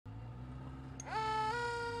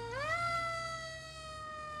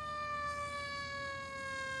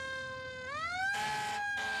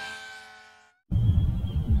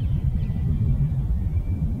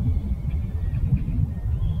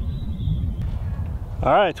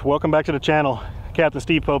All right, welcome back to the channel. Captain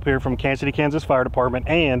Steve Pope here from Kansas City, Kansas Fire Department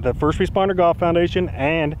and the First Responder Golf Foundation,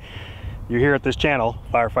 and you're here at this channel,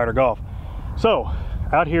 Firefighter Golf. So,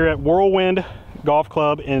 out here at Whirlwind Golf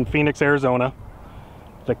Club in Phoenix, Arizona,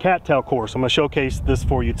 the Cattail course. I'm going to showcase this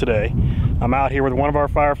for you today. I'm out here with one of our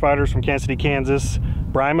firefighters from Kansas City, Kansas,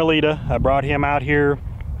 Brian Melita. I brought him out here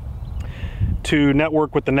to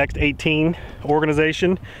network with the Next 18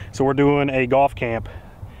 organization. So we're doing a golf camp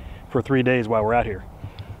for 3 days while we're out here.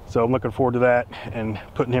 So I'm looking forward to that and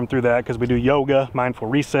putting him through that, because we do yoga, mindful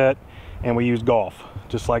reset, and we use golf,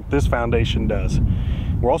 just like this foundation does.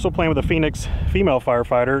 We're also playing with a Phoenix female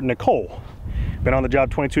firefighter, Nicole. Been on the job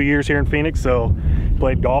 22 years here in Phoenix, so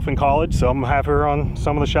played golf in college, so I'm gonna have her on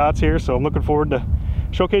some of the shots here. So I'm looking forward to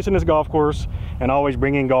showcasing this golf course and always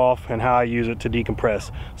bringing golf and how I use it to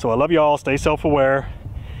decompress. So I love you all, stay self-aware,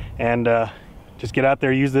 and just get out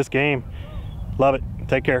there, use this game. Love it,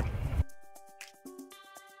 take care.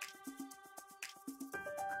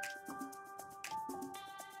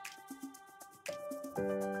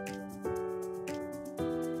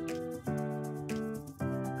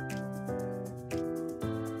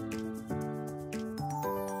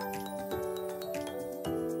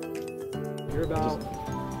 You're about.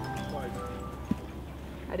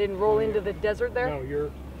 I didn't roll into the desert there? No,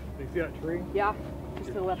 you see that tree? Yeah, just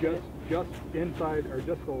to the left of it. Just inside, or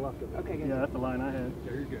just to the left of it. Okay, good. Yeah, that's the line I had.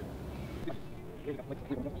 Yeah, you're good.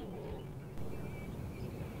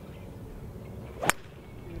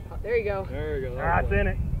 There you go. There you go. That's in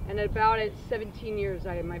it. And about at 17 years,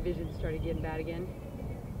 my vision started getting bad again.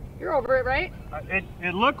 You're over it, right?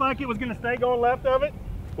 It looked like it was going to stay going left of it.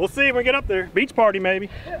 We'll see when we get up there. Beach party, maybe.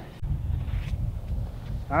 Yeah.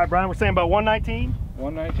 All right, Brian, we're saying about 119.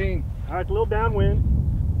 119. All right, it's a little downwind.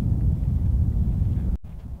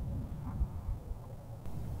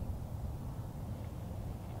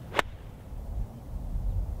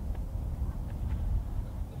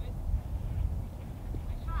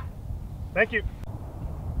 Thank you.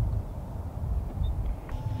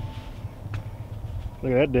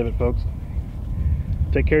 Look at that divot, folks.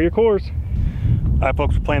 Take care of your course. All right,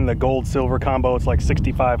 folks, we're playing the gold-silver combo. It's like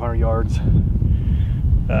 6,500 yards.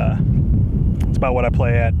 It's about what I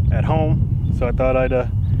play at home, so I thought I'd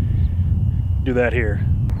do that here.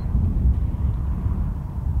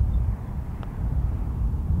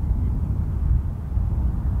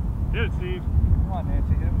 Hit it, Steve. Come on,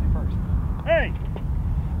 Nancy, hit it with you first. Hey!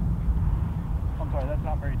 I'm sorry, that's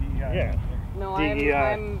not very DEI. Yeah. No, DEI.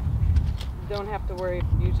 I'm don't have to worry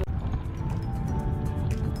usually.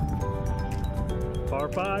 Par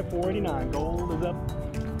 5, 489. Gold is up.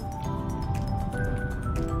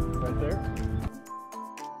 Right there.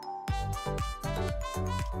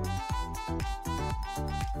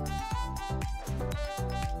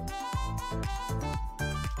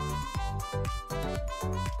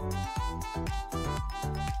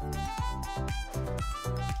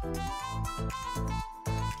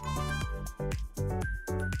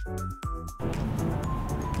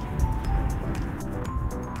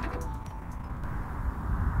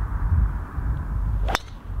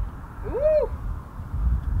 Ooh!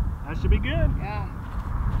 That should be good. Yeah.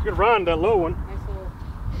 It's a good run, that low one. Nice little.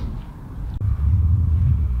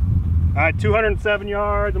 All right, 207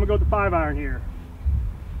 yards. I'm gonna go with the 5-iron here.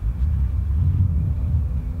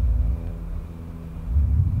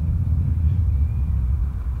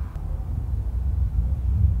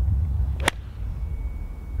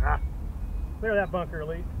 Clear that bunker,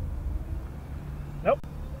 Elite. Nope.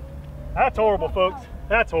 That's horrible, folks.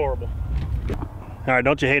 That's horrible. All right,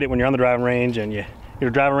 don't you hate it when you're on the driving range and you're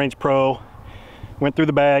a driving range pro, went through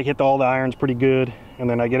the bag, hit all the irons pretty good, and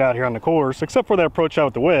then I get out here on the course, except for that approach shot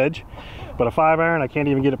with the wedge, but a 5-iron, I can't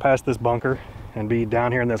even get it past this bunker and be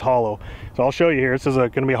down here in this hollow. So I'll show you here. This is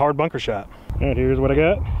going to be a hard bunker shot. All right, here's what I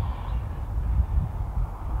got.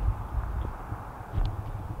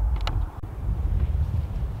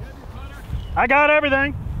 I got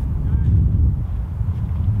everything.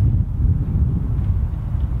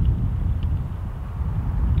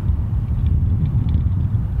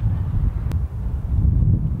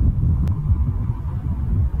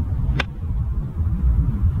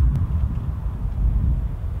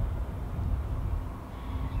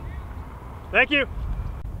 Thank you.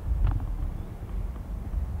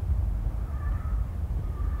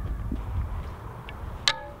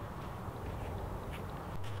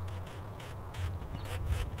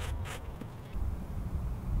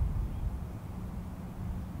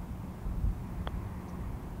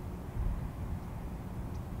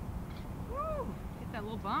 Woo! Hit that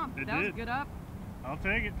little bump. It That was did. good up. I'll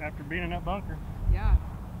take it after being in that bunker. Yeah.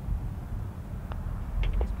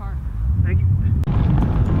 Nice par. Thank you.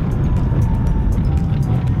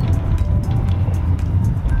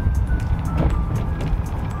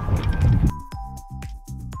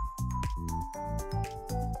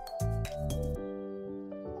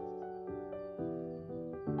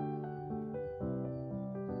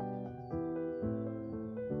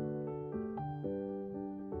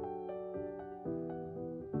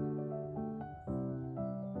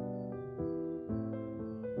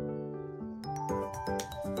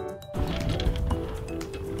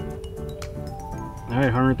 All right,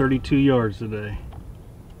 132 yards today.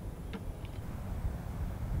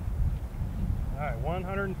 All right,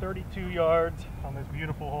 132 yards on this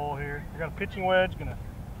beautiful hole here. I got a pitching wedge, gonna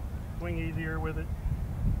swing easier with it.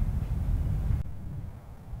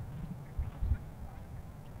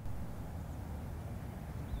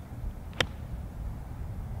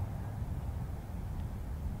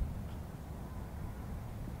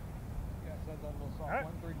 Yeah, so that's a little soft. All right.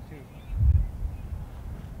 132.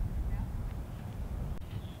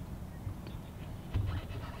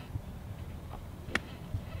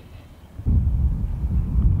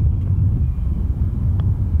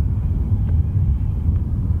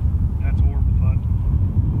 That's a horrible putt.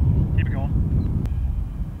 Keep it going.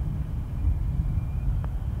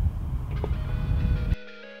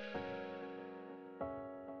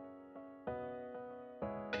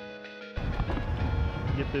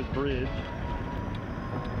 Get this bridge.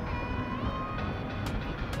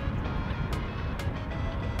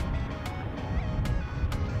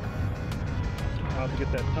 I'll have to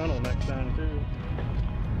get that tunnel next time too.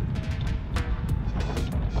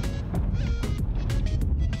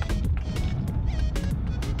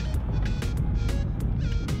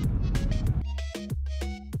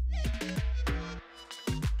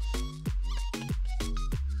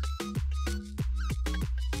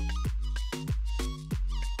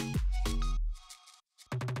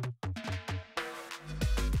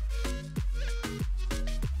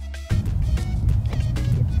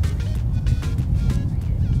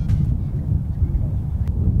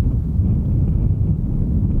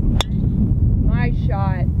 Nice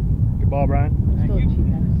shot. Good ball, Brian. Still a cheap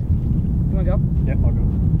pass. You wanna go? Yep, I'll go.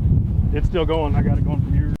 It's still going. I got it going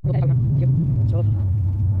from here.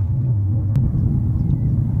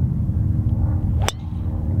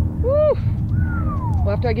 Woo! Well,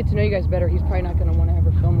 after I get to know you guys better, he's probably not going to want to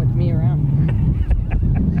ever film with me around.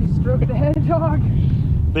 He stroked the hedgehog.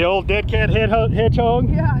 The old dead cat hedgehog.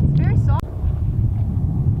 Yeah, it's very soft.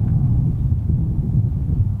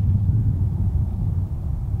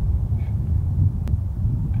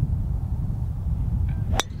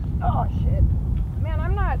 Oh, shit. Man,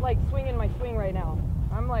 I'm not, like, swinging my swing right now.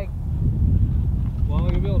 I'm like... Well,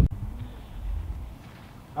 we can build it.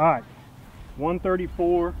 All right,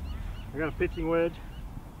 134. I got a pitching wedge.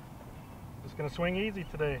 Just gonna swing easy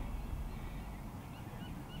today.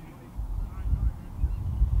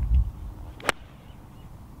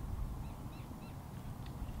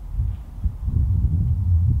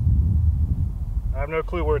 I have no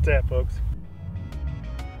clue where it's at, folks.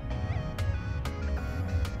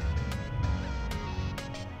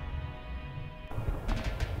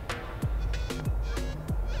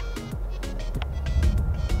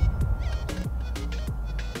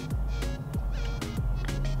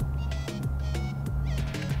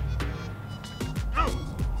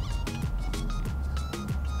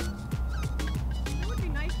 It would be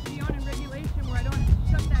nice to be on in regulation where I don't have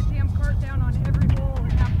to shut that damn cart down on every hole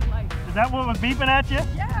and have to, like... Is that what was beeping at you?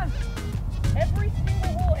 Yes! Every single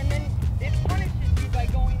hole, and then it punishes you by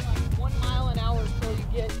going like 1 mile an hour until you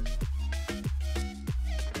get...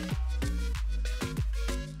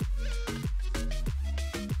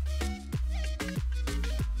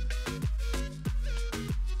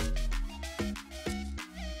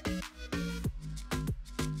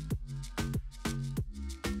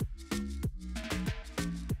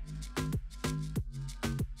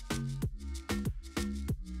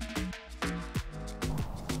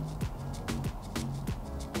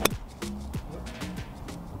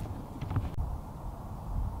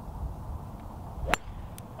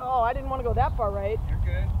 Oh, I didn't want to go that far right. You're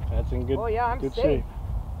good. That's in good, Oh yeah, I'm good safe. shape.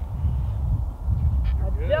 I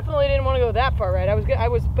good. definitely didn't want to go that far right. I was good.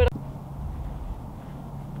 But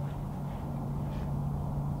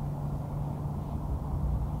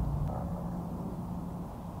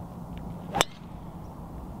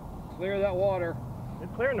Clear that water.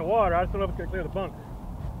 It's clearing the water. I just don't know if it's gonna clear the bunker.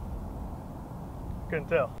 Couldn't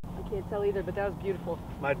tell. I can't tell either, but that was beautiful.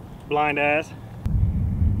 My blind ass.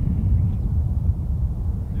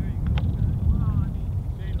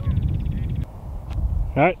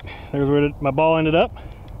 All right, there's where my ball ended up.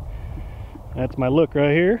 That's my look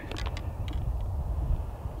right here.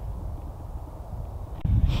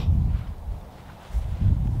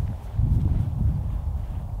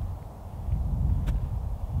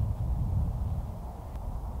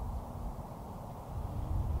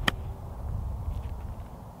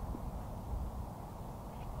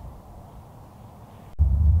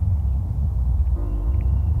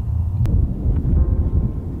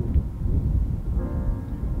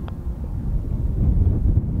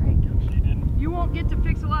 You won't get to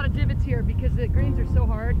fix a lot of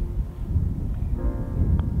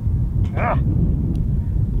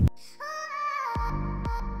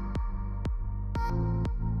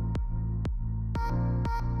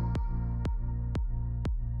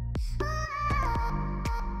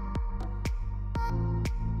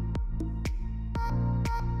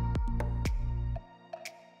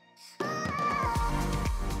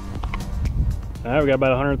All right, we got about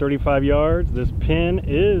 135 yards. This pin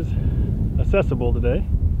is accessible today.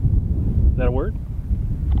 Is that a word?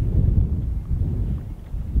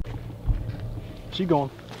 She going.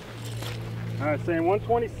 All right, saying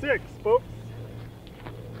 126, folks.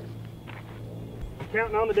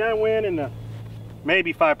 Counting on the downwind and the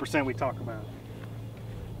maybe 5% we talk about.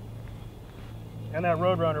 And that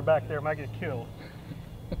Roadrunner back there might get killed.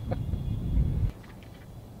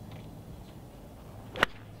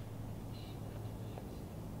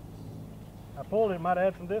 I pulled it, might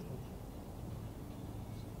have had some distance.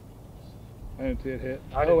 I didn't see it hit.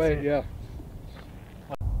 I didn't oh wait, see it. yeah.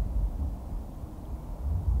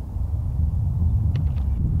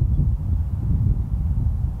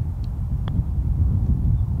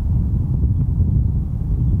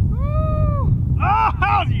 Oh,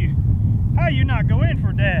 how you not go in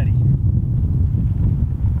for daddy?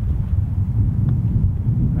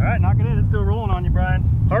 All right, knock it in. It's still rolling on you, Brian.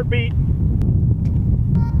 Heartbeat.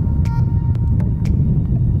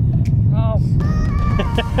 Oh.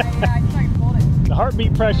 Yeah, I tried to pull it. The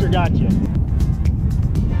heartbeat pressure got you.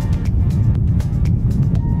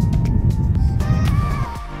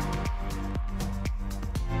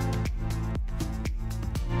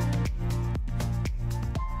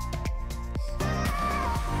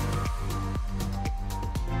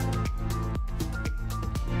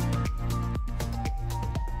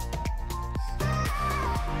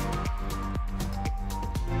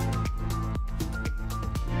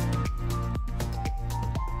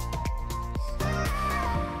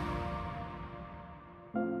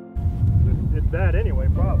 That anyway,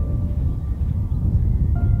 probably.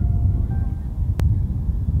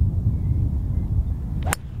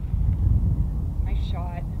 Nice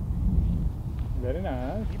shot. Very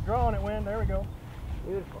nice. Keep drawing it, Wind. There we go.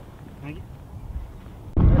 Beautiful. Thank you.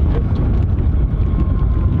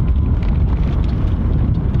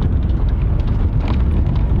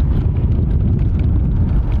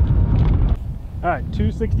 All right,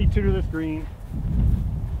 262 to this green.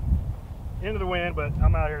 Into the wind, but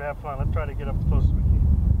I'm out here to have fun. Let's try to get up as close as we can.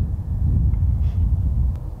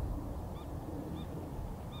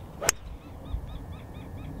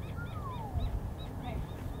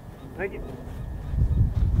 Thank you.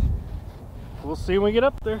 We'll see when we get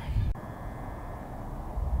up there.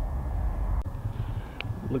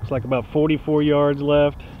 Looks like about 44 yards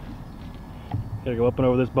left. Gotta go up and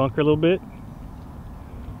over this bunker a little bit.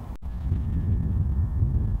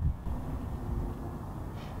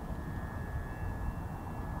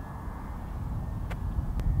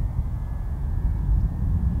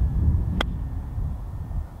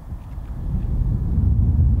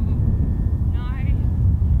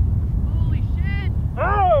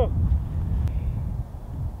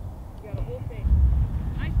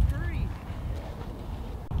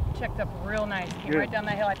 Checked up real nice. Came Good. right down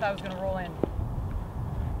that hill. I thought I was going to roll in.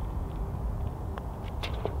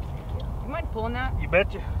 You mind pulling that? You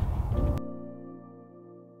betcha.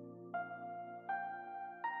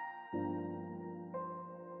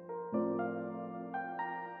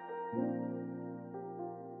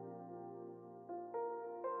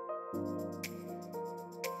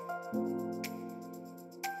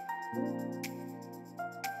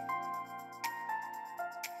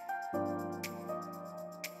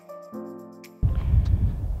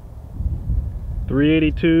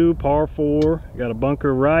 .382, par 4. Got a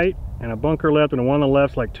bunker right and a bunker left, and the one on the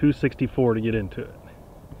left's like 264 to get into it.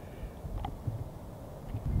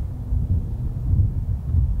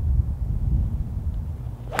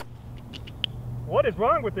 What is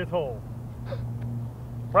wrong with this hole?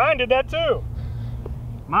 Brian did that too.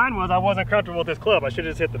 Mine was I wasn't comfortable with this club. I should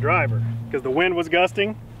have just hit the driver because the wind was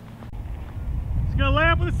gusting. Just gonna lay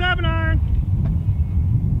up with a 7-iron.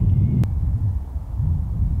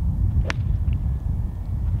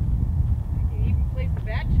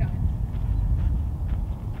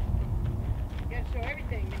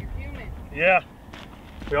 Yeah,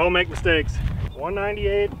 we all make mistakes.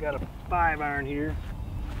 198, got a 5-iron here.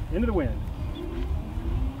 Into the wind.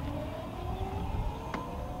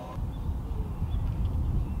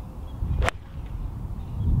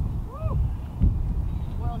 Woo.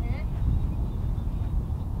 Well hit.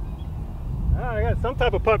 I got some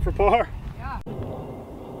type of putt for par. Yeah.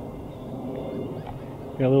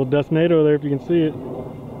 Got a little dustinado there if you can see it.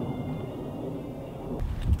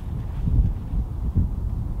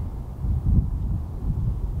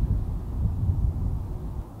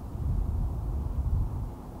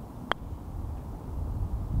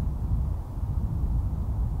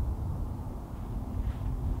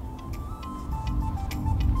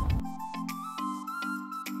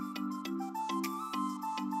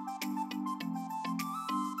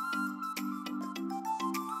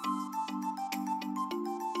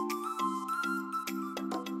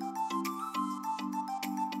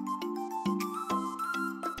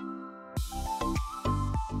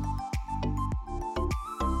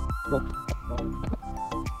 I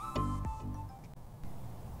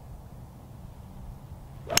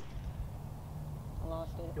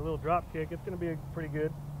lost it. A little drop kick. It's going to be pretty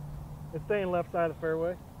good. It's staying left side of the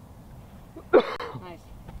fairway. Nice.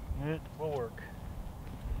 It will work.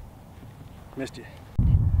 Missed you.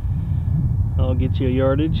 I'll get you a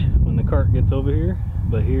yardage when the cart gets over here,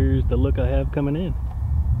 but here's the look I have coming in.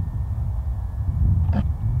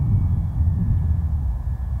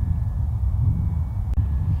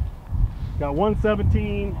 Got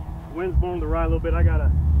 117, wind's blowing to the right a little bit. I got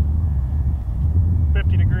a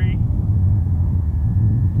 50 degree.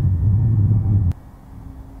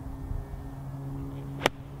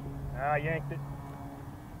 I yanked it.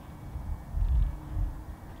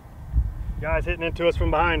 Guys hitting into us from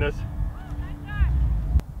behind us.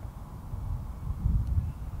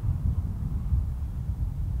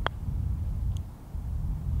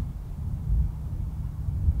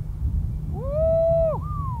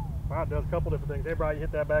 Wow, it does a couple different things. Hey, Brian, you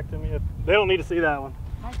hit that back to me. They don't need to see that one.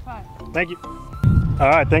 High five. Thank you. All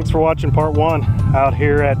right, thanks for watching part one out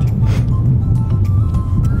here at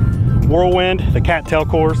Whirlwind, the Cattail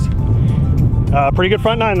course. Pretty good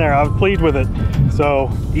front nine there. I was pleased with it. So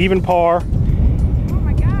even par. Oh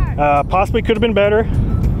my God. Possibly could have been better,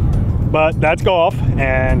 but that's golf,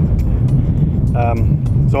 and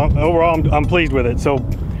so overall I'm pleased with it. So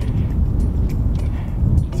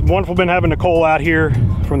it's wonderful been having Nicole out here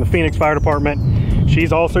from the Phoenix Fire Department.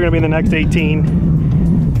 She's also going to be in the next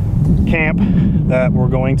 18 camp that we're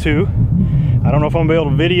going to. I don't know if I'm going to be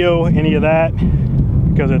able to video any of that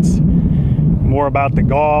because it's more about the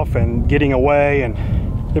golf and getting away, and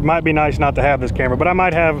it might be nice not to have this camera, but I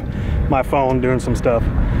might have my phone doing some stuff.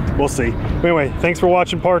 We'll see. But anyway, thanks for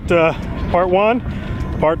watching part one.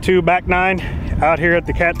 Part two, back nine, out here at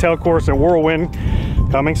the Cattail course at Whirlwind,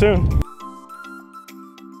 coming soon.